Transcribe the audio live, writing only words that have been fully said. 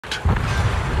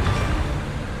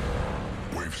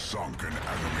We've sunk an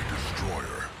enemy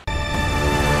destroyer.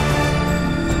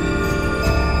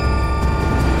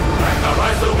 Ragnar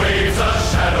rides the waves, a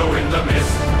shadow in the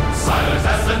mist. Silent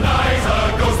as the night,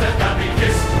 a ghost that can't be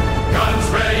kissed.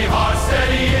 Guns ready, heart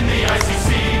steady in the icy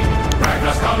sea.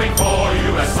 Ragnar's coming for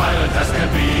you, as silent as can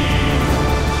be.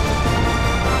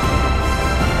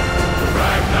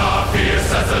 Ragnar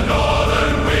fierce as the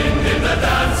northern wind in the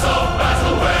dance of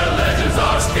battle where legends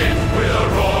are skinned. With a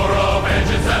roar of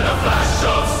engines and a flash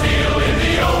of steel in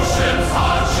the ocean's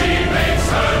heart, she makes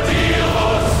her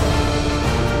deals.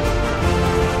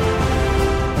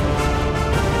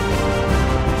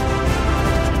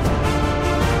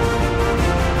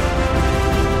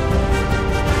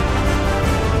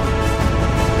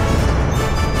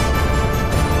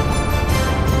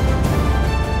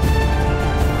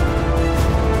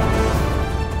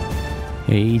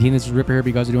 Hey team, this is Ripper here.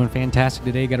 You guys are doing fantastic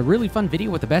today. Got a really fun video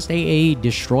with the best AA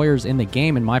destroyers in the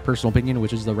game, in my personal opinion,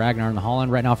 which is the Ragnar and the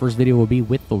Halland. Right now, first video will be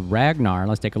with the Ragnar.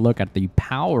 Let's take a look at the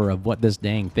power of what this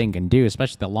dang thing can do,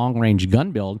 especially the long-range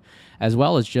gun build, as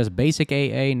well as just basic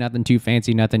AA, nothing too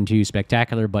fancy, nothing too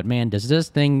spectacular. But man, does this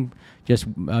thing just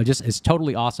is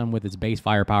totally awesome with its base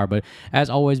firepower. But as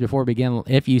always, before we begin,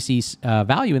 if you see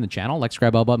value in the channel, like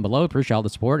subscribe button below. Appreciate all the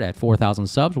support. At 4,000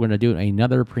 subs, we're going to do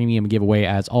another premium giveaway.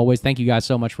 As always, thank you guys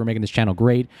so much for making this channel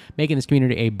great, making this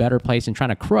community a better place, and trying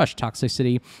to crush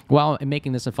toxicity while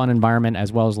making this a fun environment,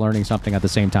 as well as learning something at the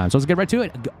same time. So let's get right to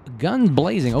it. Guns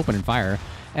blazing, open and fire.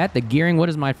 At the gearing, what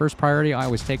is my first priority? I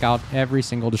always take out every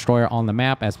single destroyer on the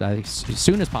map as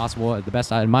soon as possible, at the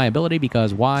best of my ability,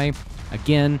 because why?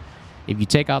 Again, if you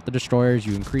take out the destroyers,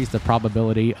 you increase the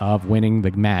probability of winning the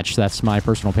match. That's my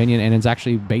personal opinion, and it's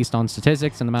actually based on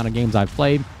statistics and the amount of games I've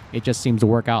played. It just seems to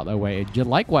work out that way.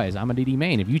 Likewise, I'm a DD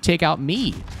main. If you take out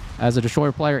me as a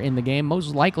destroyer player in the game,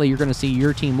 most likely you're going to see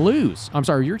your team lose. I'm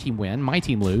sorry, your team win, my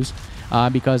team lose,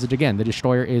 because, again, the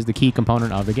destroyer is the key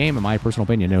component of the game, in my personal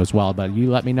opinion, as well. But you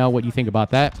let me know what you think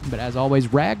about that. But as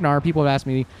always, Ragnar, people have asked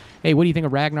me, hey, what do you think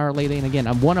of Ragnar lately? And again,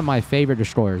 I'm one of my favorite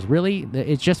destroyers. Really,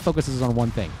 it just focuses on one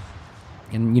thing.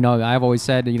 And, you know, I've always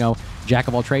said, you know, jack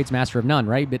of all trades, master of none,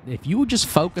 right? But if you would just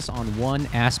focus on one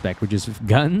aspect, which is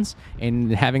guns,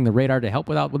 and having the radar to help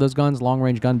with those guns,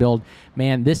 long-range gun build,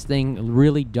 man, this thing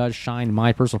really does shine, in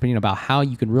my personal opinion, about how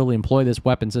you can really employ this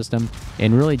weapon system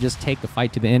and really just take the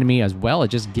fight to the enemy, as well as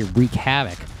just wreak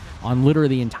havoc on literally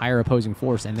the entire opposing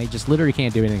force, and they just literally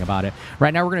can't do anything about it.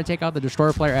 Right now, we're going to take out the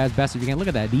destroyer player as best as you can. Look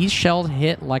at that. These shells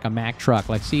hit like a Mack truck.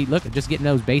 Like, see, look, just getting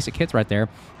those basic hits right there.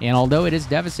 And although it is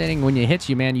devastating when it hits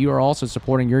you, man, you are also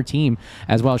supporting your team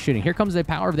as well as shooting. Here comes the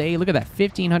power of the AA. Look at that,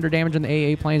 1,500 damage on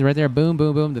the AA planes right there. Boom,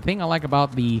 boom, boom. The thing I like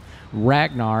about the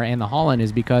Ragnar and the Halland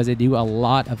is because they do a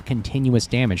lot of continuous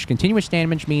damage. Continuous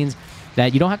damage means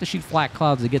that you don't have to shoot flak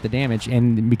clouds to get the damage,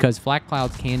 and because flak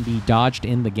clouds can be dodged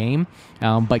in the game,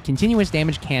 but continuous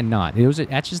damage cannot.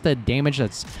 That's just the damage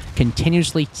that's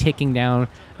continuously ticking down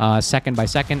second by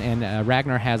second, and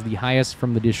Ragnar has the highest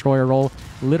from the destroyer roll,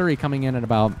 literally coming in at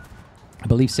about, I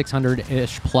believe,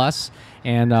 600-ish plus,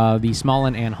 and the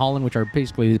Smallen and Halland, which are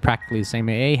basically practically the same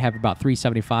AA, have about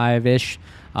 375-ish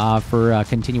for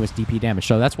continuous DP damage.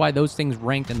 So that's why those things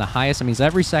ranked in the highest. I mean,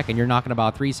 every second you're knocking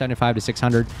about 375 to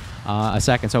 600 a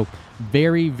second. So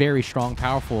very, very strong,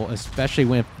 powerful, especially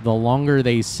when the longer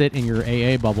they sit in your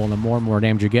AA bubble and the more and more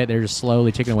damage you get, they're just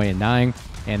slowly ticking away and dying.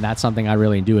 And that's something I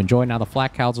really do enjoy. Now, the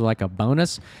flak clouds are like a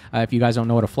bonus. If you guys don't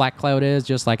know what a flak cloud is,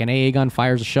 just like an AA gun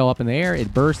fires a shell up in the air,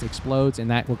 it bursts, explodes,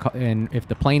 and and if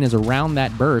the plane is around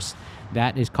that burst,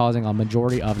 that is causing a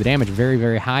majority of the damage, very,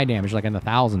 very high damage, like in the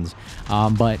thousands.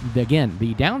 But again,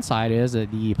 the downside is that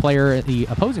the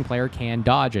opposing player can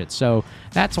dodge it. So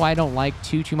that's why I don't like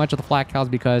too much of the flak clouds,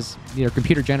 because they're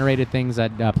computer-generated things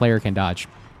that a player can dodge.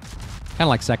 Kind of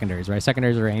like secondaries, right?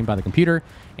 Secondaries are aimed by the computer,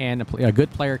 and a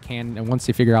good player can, once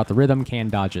they figure out the rhythm, can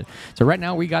dodge it. So right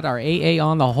now we got our AA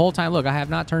on the whole time. Look, I have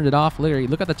not turned it off. Literally,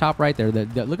 look at the top right there.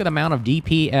 Look at the amount of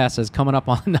DPS is coming up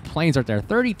on the planes right there.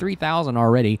 33,000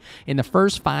 already in the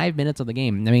first 5 minutes of the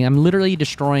game. I mean, I'm literally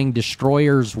destroying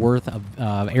destroyers worth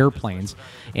of airplanes,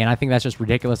 and I think that's just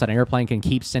ridiculous that an airplane can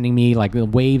keep sending me like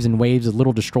waves and waves of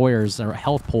little destroyers or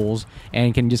health pools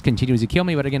and can just continuously kill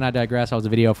me. But again, I digress. That was a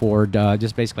video for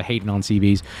just basically hating on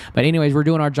CVs. But anyways, we're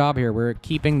doing our job here. We're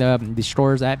keeping the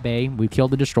destroyers at bay. We've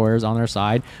killed the destroyers on their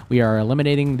side. We are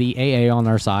eliminating the AA on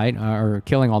our side, or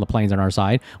killing all the planes on our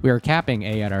side. We are capping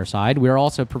A at our side. We are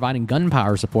also providing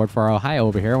gunpowder support for our Ohio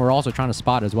over here. We're also trying to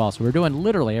spot as well. So we're doing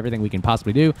literally everything we can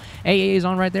possibly do. AA is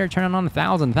on right there, turning on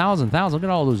 1,000. Look at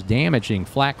all those damaging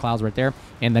flak clouds right there.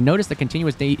 And then notice the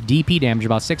continuous DP damage,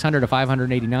 about 600 to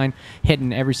 589,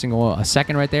 hitting every single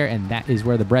second right there. And that is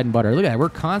where the bread and butter. Look at that. We're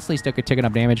constantly ticking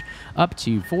up damage up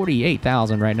to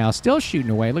 48,000 right now. Still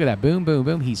shooting away. Look at that. Boom, boom,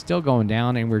 boom. He's still going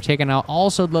down, and we're taking out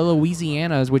also the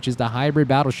Louisianas, which is the hybrid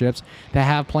battleships that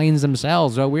have planes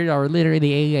themselves. So we are literally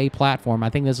the AA platform. I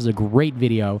think this is a great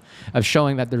video of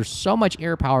showing that there's so much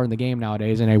air power in the game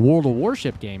nowadays, in a World of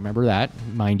Warship game. Remember that,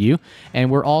 mind you.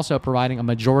 And we're also providing a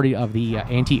majority of the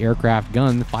anti-aircraft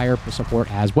gun fire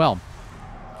support as well.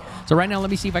 So right now, let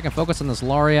me see if I can focus on this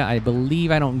Laria. I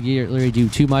believe I don't really do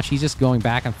too much. He's just going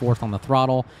back and forth on the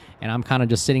throttle, and I'm kind of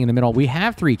just sitting in the middle. We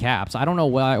have 3 caps. I don't know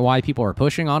why people are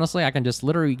pushing, honestly. I can just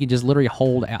literally, you can just literally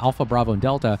hold Alpha, Bravo, and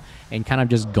Delta and kind of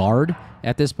just guard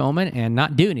at this moment and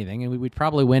not do anything, and we would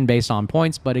probably win based on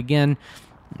points. But again,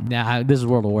 nah, this is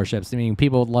World of Warships. I mean,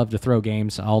 people love to throw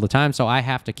games all the time, so I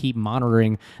have to keep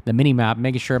monitoring the mini-map,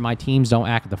 making sure my teams don't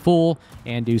act the fool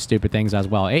and do stupid things as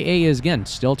well. AA is, again,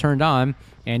 still turned on,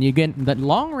 and you get the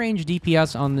long-range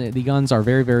DPS on the guns are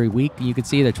very, very weak. You can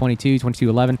see they're 22, 22,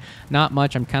 11. Not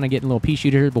much. I'm kind of getting a little pea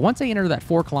shooter here, but once they enter that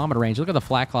 4-kilometer range, look at the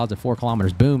flat clouds at 4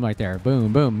 kilometers. Boom, right there.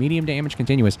 Boom, boom. Medium damage,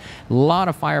 continuous. A lot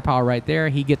of firepower right there.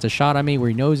 He gets a shot at me where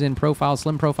he nose in profile,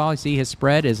 slim profile. You see his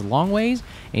spread is long ways,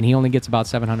 and he only gets about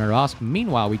 700 off.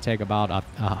 Meanwhile, we take about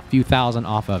a few thousand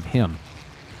off of him.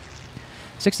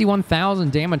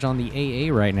 61,000 damage on the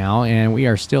AA right now, and we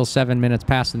are still 7 minutes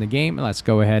past in the game. Let's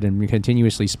go ahead and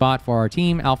continuously spot for our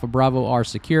team. Alpha Bravo are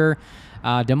secure.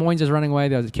 Des Moines is running away.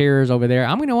 There's the carriers over there.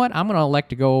 You know what? I'm going to elect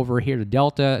to go over here to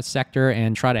Delta sector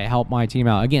and try to help my team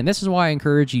out. Again, this is why I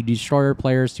encourage you destroyer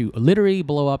players to literally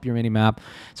blow up your minimap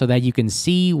so that you can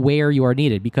see where you are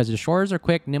needed, because destroyers are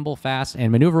quick, nimble, fast,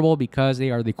 and maneuverable because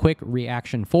they are the quick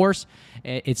reaction force.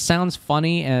 It sounds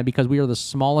funny because we are the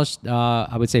smallest,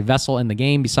 I would say, vessel in the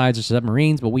game besides the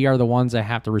submarines, but we are the ones that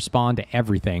have to respond to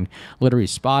everything. Literally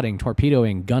spotting,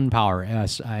 torpedoing, gunpowder,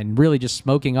 and really just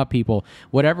smoking up people.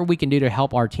 Whatever we can do to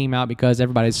help our team out, because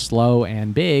everybody's slow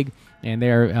and big, and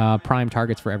they're prime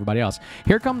targets for everybody else.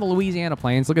 Here come the Louisiana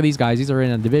planes. Look at these guys. These are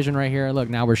in a division right here. Look,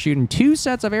 now we're shooting 2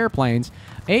 sets of airplanes.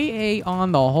 AA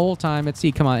on the whole time. Let's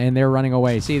see, come on, and they're running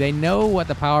away. See, they know what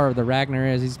the power of the Ragnar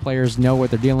is. These players know what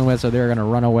they're dealing with, so they're going to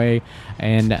run away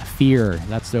and fear.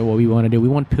 That's what we want to do. We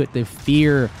want to put the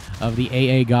fear of the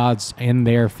AA gods in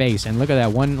their face. And look at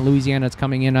that. One Louisiana that's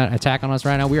coming in, attack on us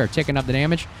right now. We are ticking up the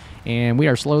damage, and we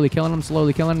are slowly killing him,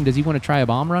 slowly killing him. Does he want to try a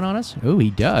bomb run on us? Oh,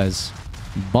 he does.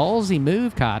 Ballsy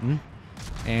move, Cotton.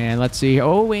 And let's see.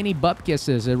 Oh, and he butt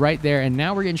kisses right there. And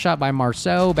now we're getting shot by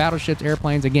Marceau, battleships,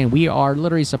 airplanes. Again, we are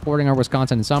literally supporting our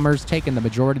Wisconsin and Summers, taking the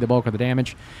majority, the bulk of the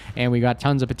damage. And we got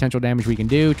tons of potential damage we can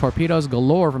do. Torpedoes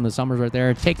galore from the Summers right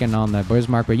there, taking on the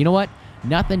Bismarck. But you know what?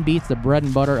 Nothing beats the bread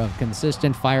and butter of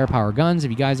consistent firepower guns.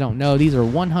 If you guys don't know, these are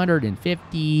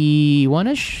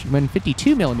 151-ish,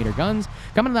 52 millimeter guns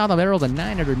coming out of the barrels at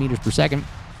 900 meters per second.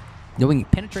 Doing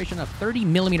penetration of 30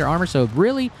 millimeter armor, so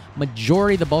really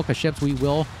majority the bulk of ships we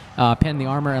will pen the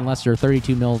armor unless they're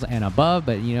 32 mils and above.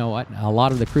 But you know what, a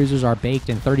lot of the cruisers are baked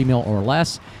in 30 mil or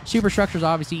less. Superstructures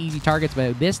obviously easy targets,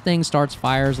 but this thing starts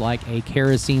fires like a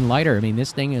kerosene lighter. I mean,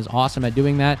 this thing is awesome at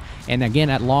doing that, and again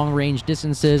at long range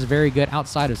distances, very good.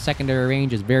 Outside of secondary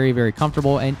range is very, very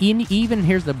comfortable. And even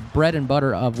here's the bread and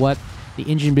butter of what the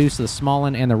engine boosts of the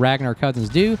Smollin and the Ragnar cousins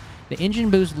do. The engine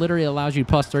boost literally allows you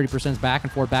plus 30% back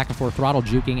and forth throttle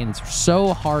juking, and it's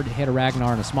so hard to hit a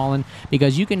Ragnar and a Smollin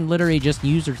because you can literally just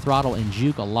use your throttle and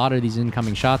juke a lot of these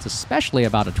incoming shots, especially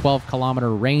about a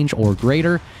 12-kilometer range or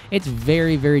greater. It's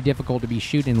very, very difficult to be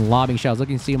shooting and lobbing shells. Look,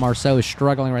 you can see Marceau is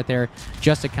struggling right there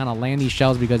just to kind of land these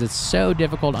shells because it's so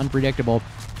difficult, unpredictable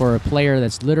for a player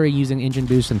that's literally using engine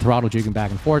boost and throttle juking back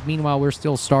and forth. Meanwhile, we're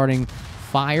still starting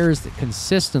fires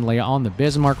consistently on the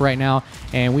Bismarck right now,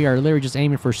 and we are literally just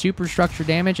aiming for superstructure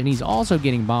damage, and he's also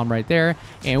getting bombed right there.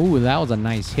 And ooh, that was a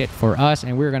nice hit for us,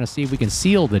 and we're going to see if we can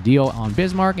seal the deal on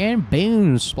Bismarck, and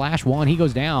boom, splash one, he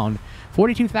goes down.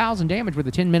 42,000 damage with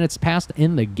the 10 minutes passed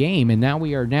in the game, and now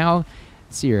we are let's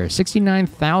see here,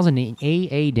 69,000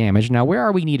 AA damage. Now, where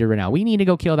are we needed right now? We need to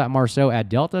go kill that Marceau at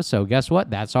Delta, so guess what?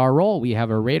 That's our role. We have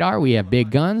a radar, we have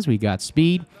big guns, we got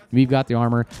speed, we've got the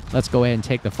armor. Let's go ahead and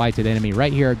take the fight to the enemy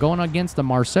right here, going against the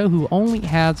Marceau, who only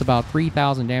has about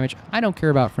 3,000 damage. I don't care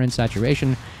about fringe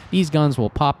saturation. These guns will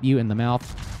pop you in the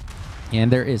mouth,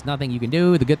 and there is nothing you can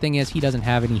do. The good thing is he doesn't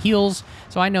have any heals,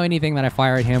 so I know anything that I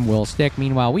fire at him will stick.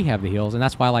 Meanwhile, we have the heals, and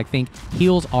that's why I think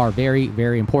heals are very,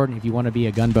 very important if you want to be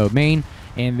a gunboat main.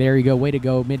 And there you go. Way to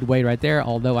go, midway right there.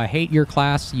 Although I hate your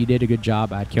class, you did a good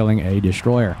job at killing a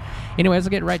destroyer. Anyways, let's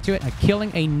get right to it.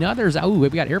 Killing another... Oh, we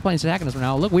got airplanes attacking us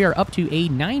now. Look, we are up to a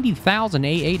 90,000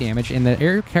 AA damage, and the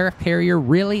aircraft carrier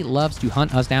really loves to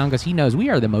hunt us down because he knows we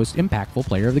are the most impactful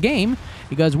player of the game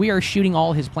because we are shooting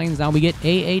all his planes down. We get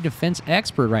AA Defense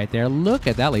Expert right there. Look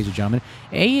at that, ladies and gentlemen.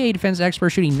 AA Defense Expert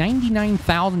shooting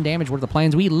 99,000 damage worth of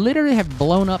planes. We literally have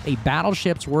blown up a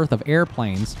battleship's worth of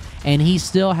airplanes, and he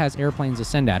still has airplanes to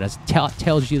send at us.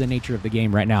 Tells you the nature of the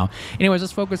game right now. Anyways,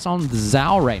 let's focus on the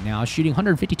Zao right now, shooting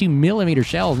 152mm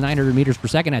shells, 900 meters per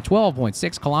second at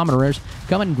 12.6 kilometers,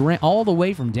 coming all the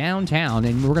way from downtown,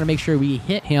 and we're going to make sure we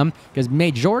hit him because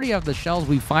majority of the shells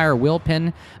we fire will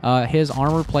pin his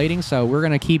armor plating, so we're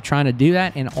going to keep trying to do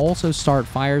that and also start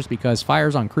fires because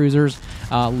fires on cruisers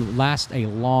last a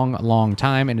long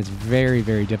time, and it's very,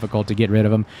 very difficult to get rid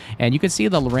of them. And you can see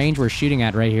the range we're shooting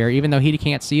at right here, even though he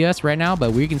can't see us right now,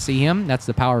 but we can see him. That's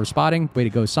the power of spotting. Way to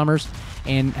go, Summers.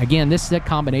 And again, this is a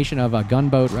combination of a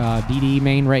gunboat DD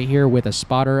main right here with a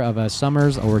spotter of a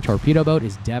Summers or a torpedo boat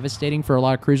is devastating for a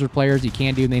lot of cruiser players. You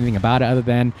can't do anything about it other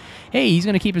than, hey, he's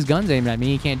going to keep his guns aimed at me.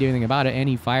 He can't do anything about it, and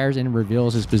he fires and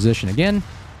reveals his position again.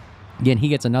 Again, he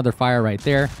gets another fire right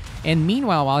there. And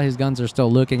meanwhile, while his guns are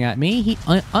still looking at me, he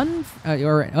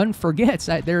unforgets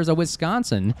that there's a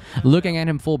Wisconsin looking at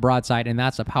him full broadside, and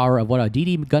that's the power of what a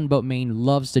DD gunboat main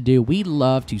loves to do. We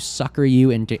love to sucker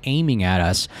you into aiming at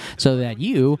us so that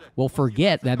you will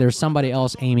forget that there's somebody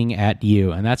else aiming at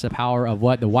you, and that's the power of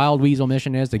what the Wild Weasel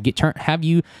mission is, to have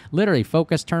you literally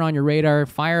focus, turn on your radar,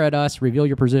 fire at us, reveal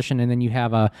your position, and then you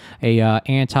have a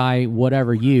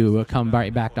anti-whatever you come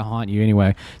right back to haunt you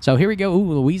anyway. So here we go.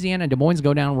 Ooh, Louisiana and Des Moines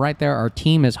go down right there. Our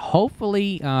team is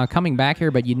hopefully coming back here,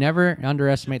 but you never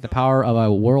underestimate the power of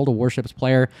a World of Warships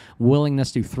player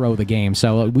willingness to throw the game.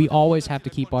 So we always have to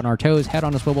keep on our toes, head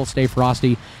on a swivel, stay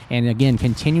frosty, and again,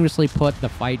 continuously put the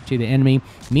fight to the enemy.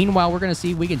 Meanwhile, we're going to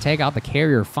see if we can take out the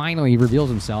carrier. Finally, he reveals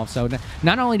himself. So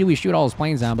not only do we shoot all his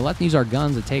planes down, but let's use our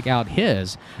guns to take out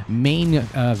his main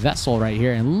vessel right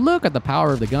here. And look at the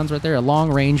power of the guns right there. A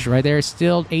long range right there.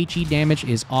 Still, HE damage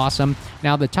is awesome.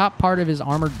 Now, the top part of his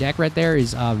armored deck right there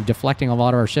is deflecting a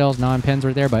lot of our shells, non-pins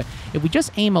right there, but if we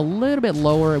just aim a little bit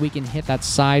lower, we can hit that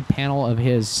side panel of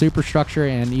his superstructure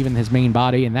and even his main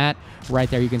body, and that right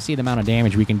there, you can see the amount of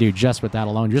damage we can do just with that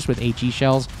alone, just with HE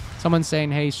shells. Someone's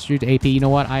saying, hey, shoot AP. You know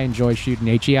what? I enjoy shooting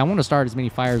HE. I want to start as many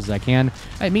fires as I can.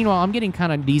 Meanwhile, I'm getting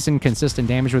kind of decent, consistent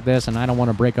damage with this, and I don't want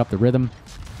to break up the rhythm.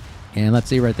 And let's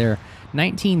see right there.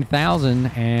 19,000,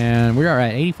 and we are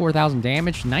at 84,000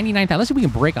 damage, 99,000. Let's see if we can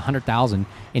break 100,000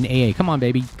 in AA. Come on,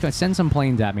 baby. Send some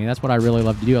planes at me. That's what I really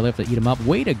love to do. I love to eat them up.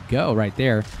 Way to go right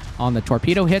there on the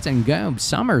torpedo hits, and go.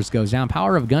 Summers goes down.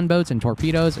 Power of gunboats and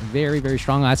torpedoes, very, very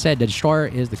strong. I said the destroyer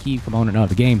is the key component of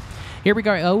the game. Here we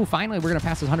go. Oh, finally, we're going to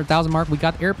pass this 100,000 mark. We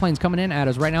got airplanes coming in at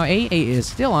us right now. AA is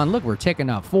still on. Look, we're ticking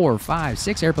up 4, 5,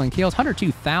 6 airplane kills,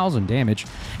 102,000 damage.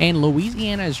 And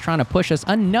Louisiana is trying to push us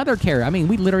another carrier. I mean,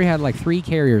 we literally had like 3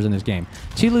 carriers in this game.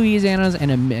 2 Louisianas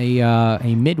and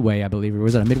a Midway, I believe.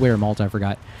 Was it a Midway or Malta? I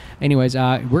forgot. Anyways,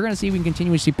 we're going to see if we can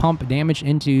continuously pump damage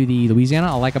into the Louisiana.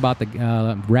 I like about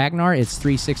the Ragnar, it's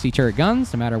 360 turret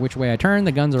guns. No matter which way I turn,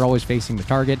 the guns are always facing the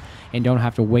target and don't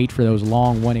have to wait for those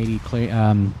long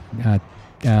 180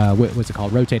 what's it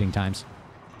called? Rotating times.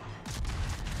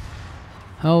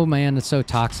 Oh man, it's so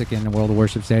toxic in the World of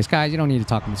Warships days. Guys, you don't need to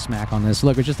talk smack on this.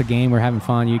 Look, it's just a game. We're having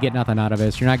fun. You get nothing out of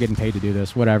it. You're not getting paid to do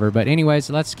this, whatever. But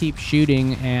anyways, let's keep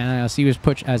shooting and see us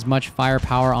put as much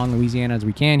firepower on Louisiana as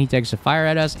we can. He takes a fire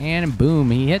at us, and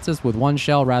boom, he hits us with 1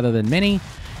 shell rather than many.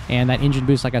 And that engine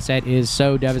boost, like I said, is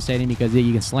so devastating because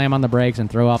you can slam on the brakes and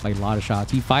throw off a lot of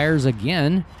shots. He fires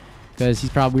again because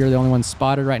we're the only ones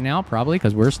spotted right now, probably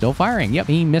because we're still firing. Yep,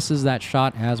 he misses that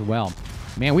shot as well.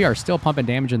 Man, we are still pumping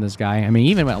damage in this guy. I mean,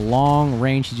 even at long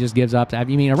range, he just gives up. I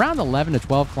mean, around the 11 to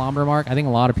 12 kilometer mark, I think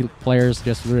a lot of players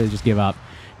just really just give up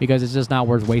because it's just not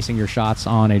worth wasting your shots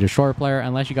on a destroyer player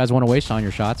unless you guys want to waste on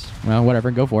your shots. Well, whatever,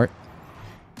 go for it.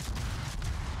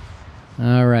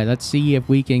 All right, let's see if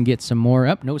we can get some more.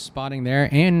 Up, no spotting there.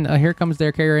 And here comes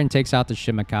their carrier and takes out the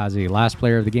Shimakaze. Last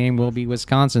player of the game will be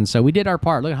Wisconsin. So we did our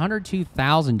part. Look,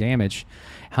 102,000 damage.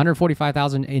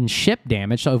 145,000 in ship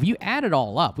damage. So if you add it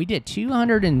all up, we did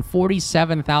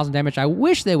 247,000 damage. I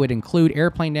wish they would include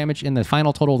airplane damage in the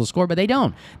final total of the score, but they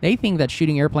don't. They think that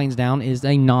shooting airplanes down is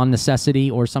a non-necessity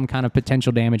or some kind of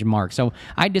potential damage mark. So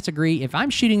I disagree. If I'm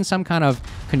shooting some kind of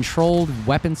controlled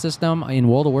weapon system in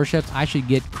World of Warships, I should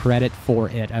get credit for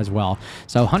it as well.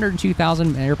 So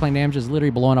 102,000 airplane damage is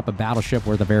literally blowing up a battleship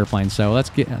worth of airplanes. So let's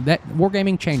get that.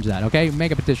 Wargaming, change that, okay?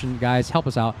 Make a petition, guys. Help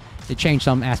us out to change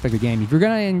some aspect of the game. If you're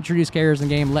going to introduce carriers in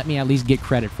the game, let me at least get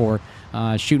credit for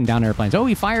shooting down airplanes. Oh,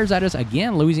 he fires at us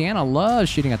again. Louisiana loves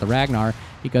shooting at the Ragnar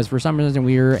because for some reason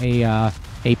we're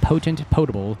a potent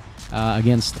potable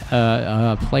against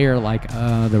a player like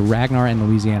the Ragnar and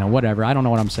Louisiana. Whatever. I don't know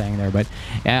what I'm saying there, but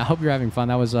I hope you're having fun.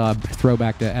 That was a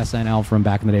throwback to SNL from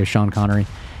back in the day of Sean Connery.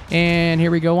 And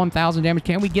here we go, 1,000 damage.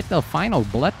 Can we get the final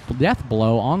death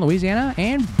blow on Louisiana?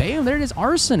 And bam, there it is,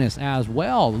 Arsonist as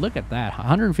well. Look at that,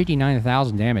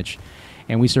 159,000 damage.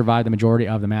 And we survived the majority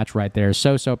of the match right there.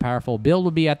 So powerful. Build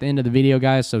will be at the end of the video,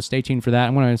 guys, so stay tuned for that.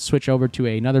 I'm going to switch over to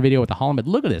another video with the Halland, but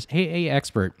look at this, AA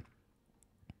Expert.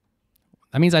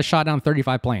 That means I shot down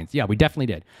 35 planes. Yeah, we definitely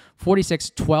did.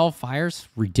 46, 12 fires,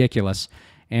 ridiculous.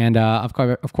 And of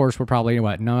course, we're probably,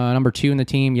 what, number 2 in the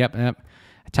team. Yep.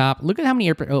 Top. Look at how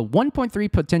many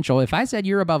 1.3 potential. If I said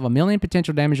you're above 1 million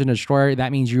potential damage in a destroyer,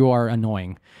 that means you are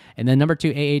annoying. And then number 2,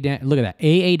 AA. Look at that,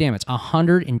 AA damage,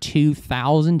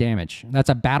 102,000 damage. That's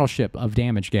a battleship of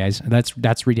damage, guys.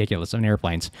 That's ridiculous on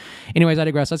airplanes. Anyways, I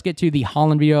digress. Let's get to the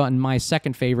Halland video and my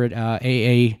second favorite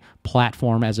AA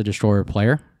platform as a destroyer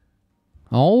player.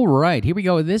 All right, here we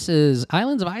go. This is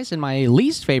Islands of Ice in my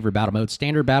least favorite battle mode,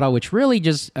 Standard Battle, which really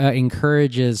just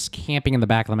encourages camping in the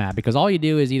back of the map because all you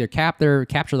do is either capture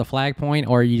the flag point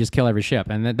or you just kill every ship,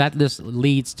 and that just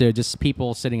leads to just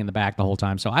people sitting in the back the whole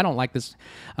time. So I don't like this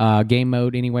game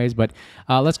mode anyways, but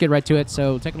let's get right to it.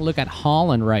 So taking a look at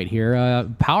Halland right here.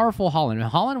 Powerful Halland.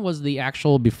 Halland was the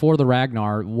actual, before the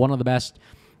Ragnar, one of the best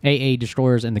AA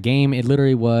destroyers in the game. It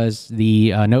literally was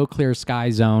the no clear sky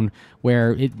zone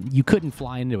where you couldn't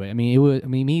fly into it. I mean,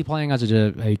 me playing as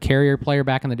a carrier player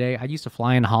back in the day, I used to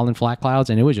fly in Halland flat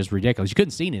clouds, and it was just ridiculous. You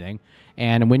couldn't see anything,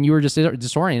 and when you were just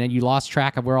disoriented, you lost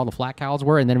track of where all the flat clouds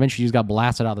were, and then eventually you just got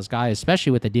blasted out of the sky,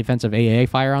 especially with the defensive AA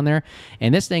fire on there.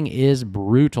 And this thing is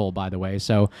brutal, by the way.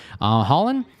 So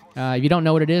Halland, if you don't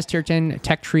know what it is, tier 10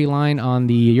 tech tree line on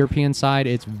the European side.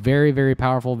 It's very, very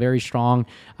powerful, very strong.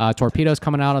 Torpedoes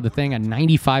coming out of the thing at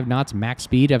 95 knots max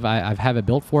speed. I've have it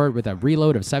built for it with a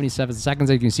reload of 77 seconds,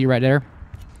 as you can see right there.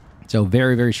 So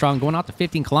very, very strong. Going out to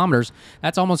 15 kilometers,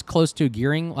 that's almost close to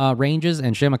gearing ranges.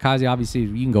 And Shimakaze, obviously,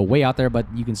 you can go way out there, but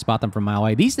you can spot them from a mile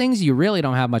away. These things, you really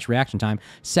don't have much reaction time.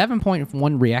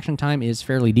 7.1 reaction time is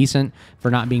fairly decent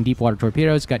for not being deep water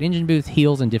torpedoes. Got engine boost,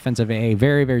 heals, and defensive AA.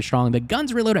 Very, very strong. The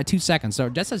guns reload at 2 seconds, so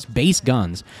just as base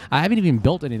guns. I haven't even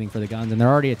built anything for the guns, and they're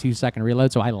already at 2-second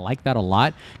reload, so I like that a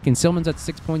lot. Concealment's at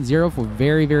 6.0 for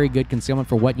very, very good concealment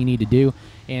for what you need to do.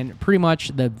 And pretty much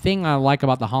the thing I like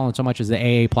about the Halland so much is the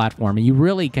AA platform. And you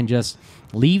really can just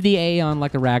leave the AA on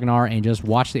like the Ragnar and just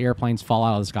watch the airplanes fall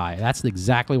out of the sky. That's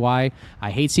exactly why I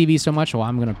hate CV so much. So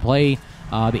I'm going to play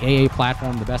the AA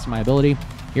platform the best of my ability.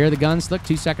 Here are the guns. Look,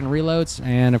 2-second reloads.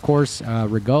 And, of course,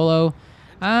 Rigolo.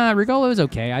 Rigolo is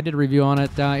okay. I did a review on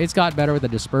it. It's got better with the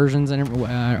dispersions.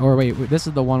 Or wait, this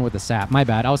is the one with the sap. My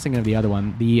bad. I was thinking of the other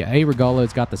one. The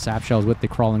Rigolo's got the sap shells with the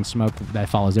crawling smoke that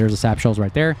follows. There's the sap shells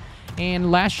right there.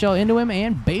 And last shell into him,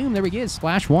 and boom, there we go.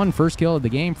 Splash 1, first kill of the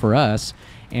game for us.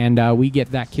 And we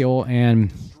get that kill,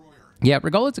 and yeah,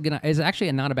 Rigolo is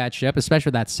actually not a bad ship,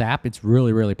 especially with that sap. It's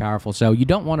really, really powerful. So you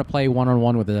don't want to play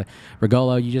one-on-one with the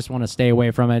Rigolo. You just want to stay away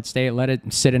from it. Let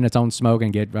it sit in its own smoke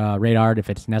and get radared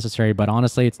if it's necessary. But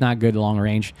honestly, it's not good long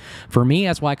range. For me,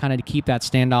 that's why I kind of keep that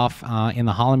standoff in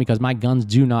the Halland, because my guns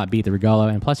do not beat the Rigolo.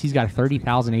 And plus, he's got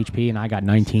 30,000 HP, and I got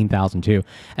 19,000 too.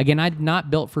 Again, I'm not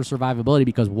built for survivability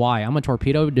because why? I'm a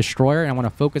torpedo destroyer, and I want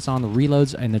to focus on the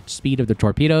reloads and the speed of the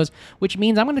torpedoes, which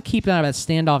means I'm going to keep that at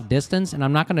standoff distance, and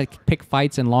I'm not going to pick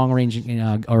fights in long range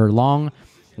or long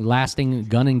lasting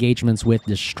gun engagements with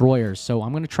destroyers. So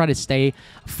I'm going to try to stay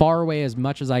far away as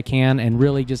much as I can and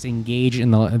really just engage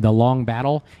in the long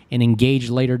battle and engage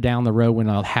later down the road when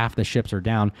half the ships are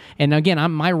down. And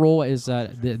again, my role is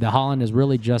the Halland is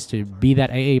really just to be that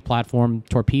AA platform,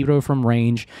 torpedo from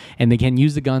range, and they can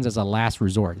use the guns as a last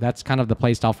resort. That's kind of the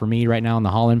playstyle for me right now in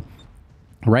the Halland.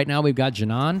 Right now, we've got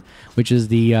Janan, which is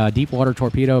the deep water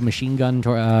torpedo, machine gun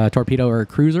torpedo or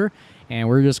cruiser. And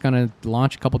we're just going to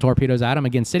launch a couple torpedoes at him.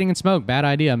 Again, sitting in smoke, bad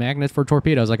idea. Magnets for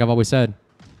torpedoes, like I've always said.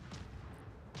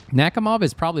 Nakhimov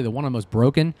is probably one of the most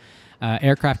broken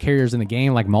aircraft carriers in the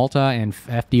game, like Malta and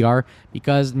FDR,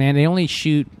 because, man, they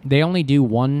only do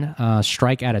one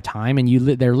strike at a time, and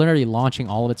they're literally launching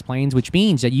all of its planes, which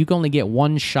means that you can only get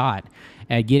one shot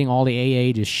at getting all the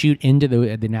AA to shoot into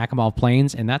the Nakhimov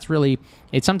planes, and that's really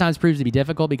it sometimes proves to be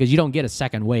difficult because you don't get a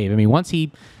second wave. I mean, once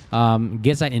he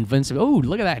gets that invincible... Oh,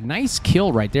 look at that. Nice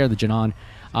kill right there, the Janan.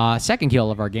 Second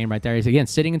kill of our game right there. He's, again,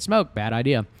 sitting in smoke. Bad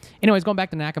idea. Anyways, going back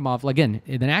to Nakamov. Again,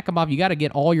 the Nakamov, you got to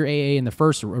get all your AA in the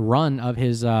first run of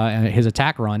his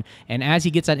attack run. And as he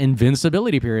gets that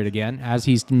invincibility period again, as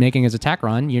he's making his attack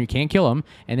run, you can't kill him.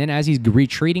 And then as he's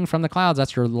retreating from the clouds,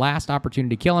 that's your last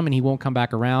opportunity to kill him, and he won't come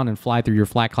back around and fly through your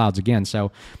flat clouds again.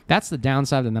 So that's the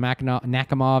downside of the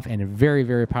Nakamov, and very,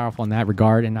 very powerful in that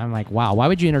regard. And I'm like, wow, why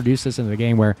would you introduce this into the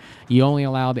game where you only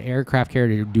allow the aircraft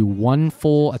carrier to do one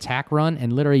full attack run,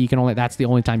 and literally you can only, that's the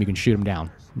only time you can shoot him down?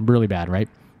 Really bad, right?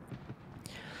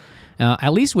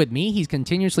 At least with me, he's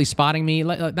continuously spotting me.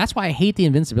 That's why I hate the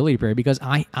invincibility period, because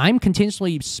I'm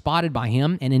continuously spotted by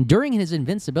him, and during his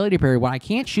invincibility period, when I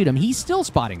can't shoot him, he's still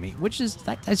spotting me, which is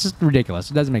that's just ridiculous.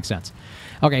 It doesn't make sense.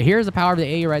 Okay, here's the power of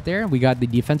the AA right there. We got the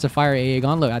defensive fire AA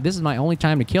gone. Look, this is my only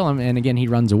time to kill him, and again, he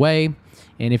runs away.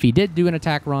 And if he did do an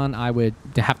attack run, I would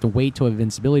have to wait till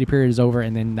invincibility period is over,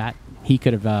 and then that he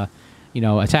could have, you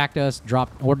know, attacked us,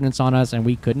 dropped ordnance on us, and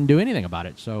we couldn't do anything about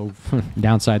it. So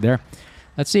downside there.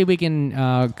 Let's see if we can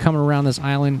come around this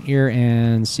island here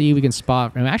and see if we can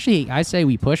spot. Actually, I say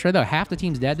we push. Right though, half the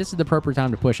team's dead. This is the appropriate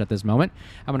time to push at this moment.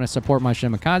 I'm going to support my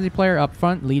Shimakaze player up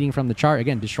front, leading from the chart.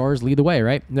 Again, destroyers lead the way,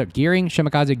 right? Look, gearing,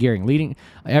 Shimakaze, gearing, leading.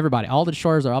 Everybody, all the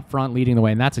destroyers are up front, leading the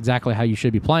way, and that's exactly how you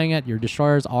should be playing it. Your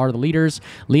destroyers are the leaders,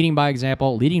 leading by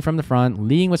example, leading from the front,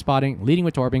 leading with spotting, leading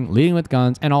with torping, leading with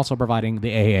guns, and also providing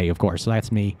the AA, of course. So that's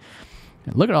me.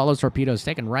 Look at all those torpedoes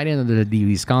taken right into the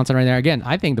Wisconsin right there. Again,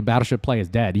 I think the battleship play is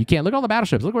dead. You can't look at all the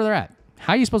battleships. Look where they're at.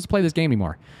 How are you supposed to play this game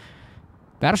anymore?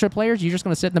 Battleship players, you're just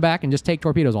going to sit in the back and just take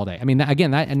torpedoes all day. I mean,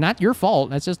 again, and not your fault.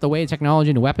 That's just the way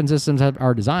technology and the weapon systems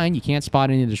are designed. You can't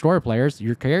spot any destroyer players.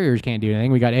 Your carriers can't do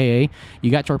anything. We got AA. You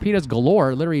got torpedoes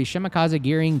galore. Literally, Shimakaze,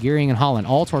 Gearing, and Holland.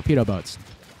 All torpedo boats.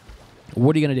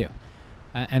 What are you going to do?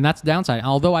 And that's the downside.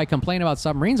 Although I complain about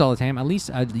submarines all the time, at least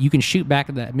you can shoot back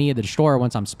at me at the destroyer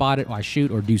once I'm spotted, or I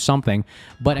shoot or do something.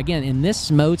 But again, in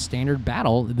this mode standard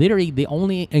battle, literally the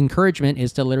only encouragement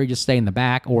is to literally just stay in the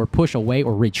back or push away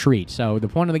or retreat. So the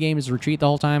point of the game is to retreat the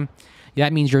whole time.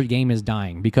 That means your game is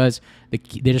dying, because the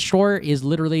destroyer is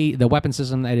literally the weapon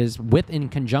system that is in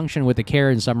conjunction with the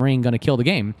carrier and submarine going to kill the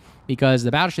game, because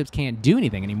the battleships can't do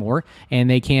anything anymore, and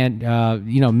they can't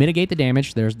you know, mitigate the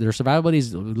damage. Their survivability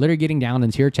is literally getting down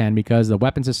in tier 10 because the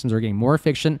weapon systems are getting more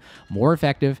efficient, more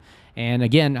effective. And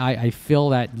again, I feel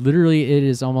that literally it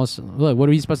is almost, look, what are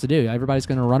we supposed to do? Everybody's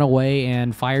going to run away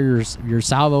and fire your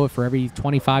salvo for every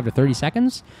 25 to 30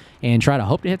 seconds and try to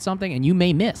hope to hit something, and you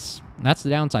may miss. That's the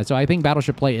downside. So I think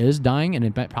battleship play is dying, and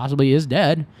it possibly is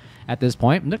dead at this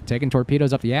point. Look, taking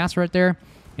torpedoes up the ass right there.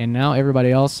 And now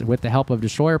everybody else, with the help of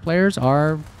destroyer players,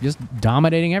 are just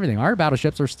dominating everything. Our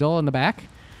battleships are still in the back.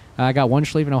 I got one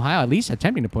Schlieffen, Ohio, at least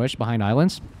attempting to push behind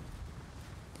islands.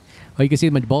 Well, you can see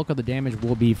the bulk of the damage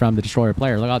will be from the destroyer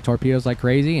player. Look out, torpedoes like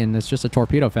crazy, and it's just a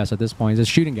torpedo fest at this point. It's a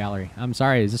shooting gallery. I'm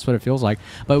sorry, is this what it feels like?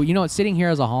 But you know what? Sitting here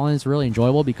as a Holland is really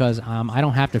enjoyable, because I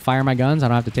don't have to fire my guns. I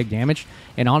don't have to take damage.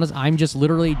 And honest, I'm just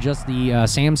literally just the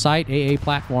SAM site AA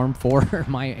platform for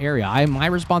my area. My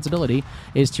responsibility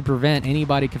is to prevent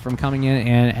anybody from coming in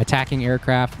and attacking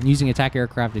aircraft, using attack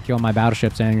aircraft to kill my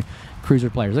battleships and cruiser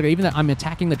players. Look, even I'm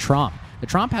attacking the Trump. The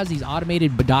Trump has these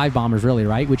automated dive bombers, really,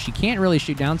 right? Which you can't really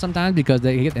shoot down sometimes because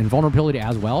they get invulnerability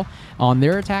as well on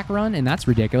their attack run, and that's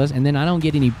ridiculous. And then I don't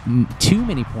get too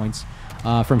many points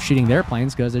from shooting their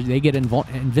planes, because they get oh,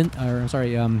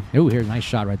 here's a nice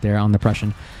shot right there on the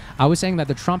Prussian. I was saying that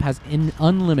the Trump has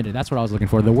unlimited, that's what I was looking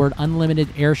for, the word unlimited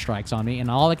airstrikes on me, and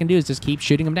all I can do is just keep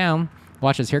shooting them down.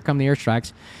 Watch this. Here come the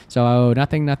airstrikes. So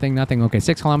nothing. Okay,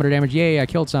 6 kilometer damage. Yay, I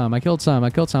killed some.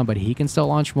 But he can still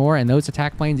launch more. And those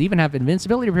attack planes even have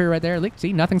invincibility period right there. Look,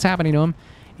 see, nothing's happening to him.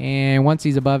 And once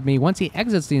he's above me, once he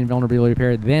exits the invulnerability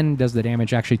period, then does the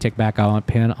damage actually tick back on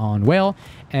pin on whale,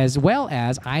 as well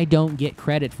as I don't get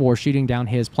credit for shooting down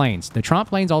his planes. The Trump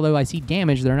planes, although I see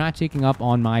damage, they're not ticking up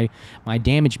on my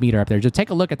damage meter up there. Just take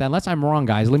a look at that. Unless I'm wrong,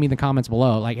 guys, leave me in the comments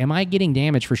below. Like, am I getting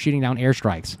damage for shooting down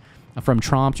airstrikes from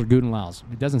Tromps or Gutenlaus?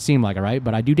 It doesn't seem like it, right?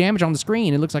 But I do damage on the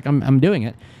screen. It looks like I'm doing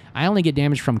it. I only get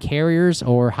damage from carriers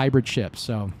or hybrid ships,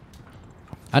 so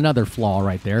another flaw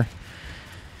right there.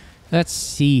 Let's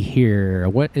see here.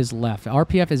 What is left?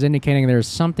 RPF is indicating there's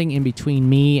something in between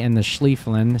me and the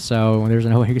Schlieffen, so there's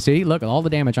no way you can see. Look at all the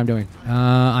damage I'm doing.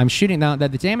 I'm shooting now.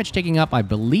 That the damage taking up, I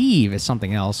believe, is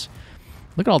something else.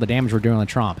 Look at all the damage we're doing on the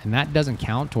Trump, and that doesn't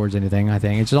count towards anything, I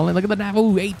think. It's just only, look at the nav.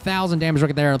 Ooh, 8,000 damage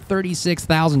right there,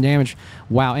 36,000 damage.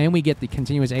 Wow, and we get the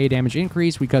continuous A damage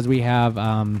increase because we have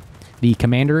the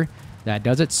commander that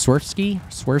does it, Swirsky.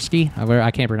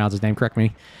 I can't pronounce his name, correct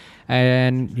me.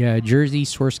 and Jersey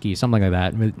Swirsky, something like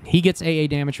that. But he gets AA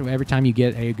damage from every time you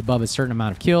get above a certain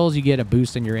amount of kills. You get a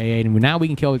boost in your AA, and now we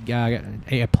can kill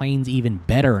planes even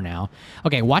better now.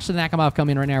 Okay, watch the Nakamov come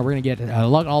in right now. We're gonna get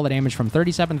all the damage from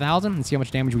 37,000 and see how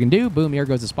much damage we can do. Boom! Here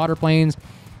goes the spotter planes,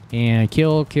 and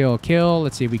kill.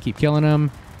 Let's see if we keep killing them.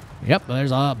 Yep,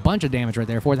 there's a bunch of damage right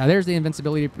there. Now, there's the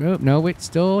invincibility. Oh, no, wait,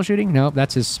 still shooting? Nope,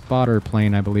 that's his spotter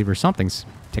plane, I believe, or something's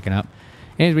ticking up.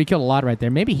 And we killed a lot right there.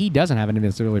 Maybe he doesn't have an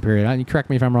invincibility period. Correct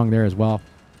me if I'm wrong there as well.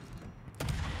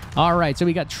 All right, so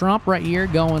we got Trump right here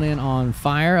going in on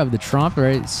fire of the Trump,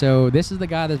 right? So this is the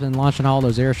guy that's been launching all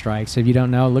those airstrikes. If you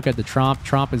don't know, look at the Trump.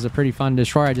 Trump is a pretty fun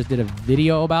destroyer. I just did a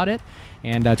video about it.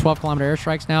 And 12-kilometer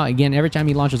airstrikes now. Again, every time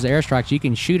he launches the airstrikes, you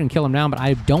can shoot and kill him down, but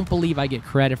I don't believe I get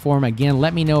credit for him. Again,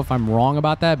 let me know if I'm wrong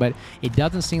about that, but it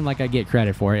doesn't seem like I get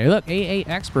credit for it. Look, AA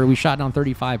Expert, we shot down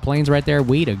 35 planes right there.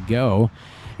 Way to go.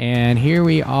 And here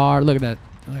we are. Look at that.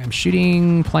 I'm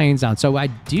shooting planes down. So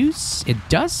it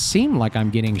does seem like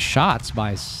I'm getting shots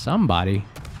by somebody.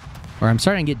 Or I'm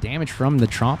starting to get damage from the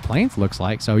Trump planes, looks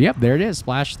like. So, yep, there it is.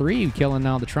 Splash 3, killing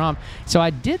now the Trump. So I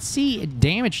did see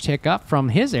damage tick up from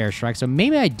his airstrike. So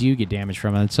maybe I do get damage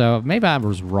from it. So maybe I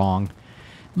was wrong.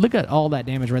 Look at all that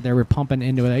damage right there. We're pumping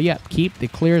into it. Yep, keep the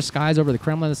clear skies over the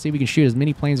Kremlin. Let's see if we can shoot as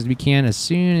many planes as we can as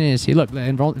soon as he... Look, the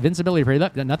invincibility period.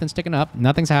 Look, nothing's ticking up.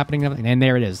 Nothing's happening. And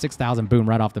there it is. 6,000. Boom,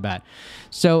 right off the bat.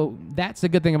 So that's the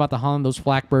good thing about the Holland. Those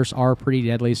flak bursts are pretty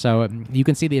deadly. So you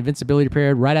can see the invincibility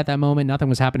period right at that moment. Nothing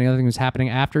was happening. Nothing was happening.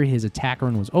 After his attack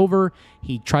run was over,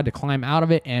 he tried to climb out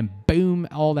of it, and boom,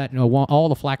 all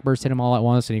the flak bursts hit him all at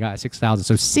once, and he got 6,000.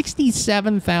 So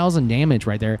 67,000 damage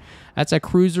right there. That's a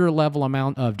cruiser level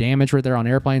amount of damage right there on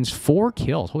airplanes. 4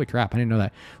 kills. Holy crap, I didn't know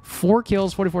that. 4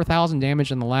 kills, 44,000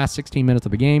 damage in the last 16 minutes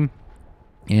of the game.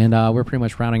 And we're pretty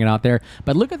much rounding it out there.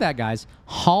 But look at that, guys.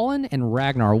 Halland and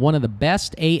Ragnar, one of the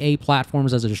best AA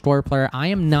platforms as a destroyer player. I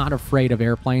am not afraid of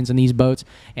airplanes in these boats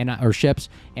or ships,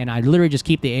 and I literally just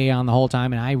keep the AA on the whole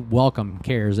time, and I welcome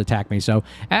carriers to attack me. So,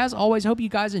 as always, hope you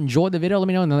guys enjoyed the video. Let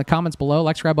me know in the comments below.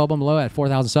 Like, subscribe button below. At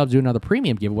 4,000 subs, do another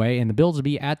premium giveaway, and the builds will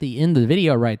be at the end of the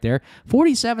video right there.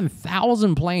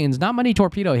 47,000 planes. Not many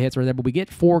torpedo hits right there, but we get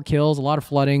 4 kills, a lot of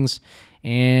floodings.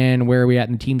 And where are we at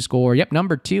in team score? Yep,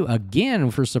 number 2,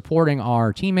 again, for supporting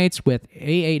our teammates with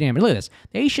AA damage. Look at this.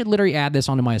 They should literally add this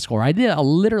onto my score. I did a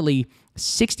literally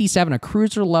 67, a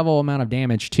cruiser level amount of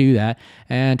damage to that.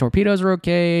 And torpedoes are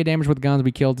okay. Damage with guns,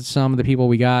 we killed some of the people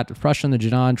we got. Russian, the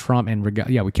Jadon, Trump, and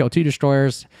we killed 2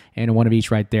 destroyers and 1 of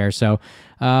each right there. So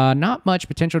not much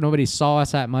potential. Nobody saw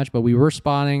us that much, but we were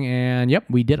spawning, and yep,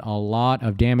 we did a lot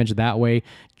of damage that way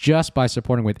just by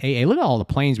supporting with AA. Look at all the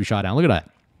planes we shot down. Look at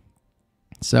that.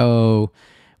 So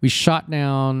we shot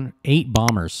down 8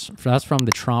 bombers. That's from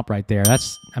the Trump right there.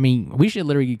 I mean, we should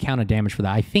literally count a damage for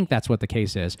that. I think that's what the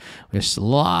case is. There's a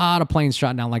lot of planes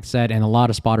shot down, like I said, and a lot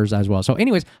of spotters as well. So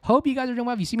anyways, hope you guys are doing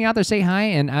well. If you see me out there, say hi.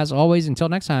 And as always, until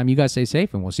next time, you guys stay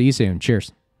safe, and we'll see you soon.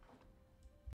 Cheers.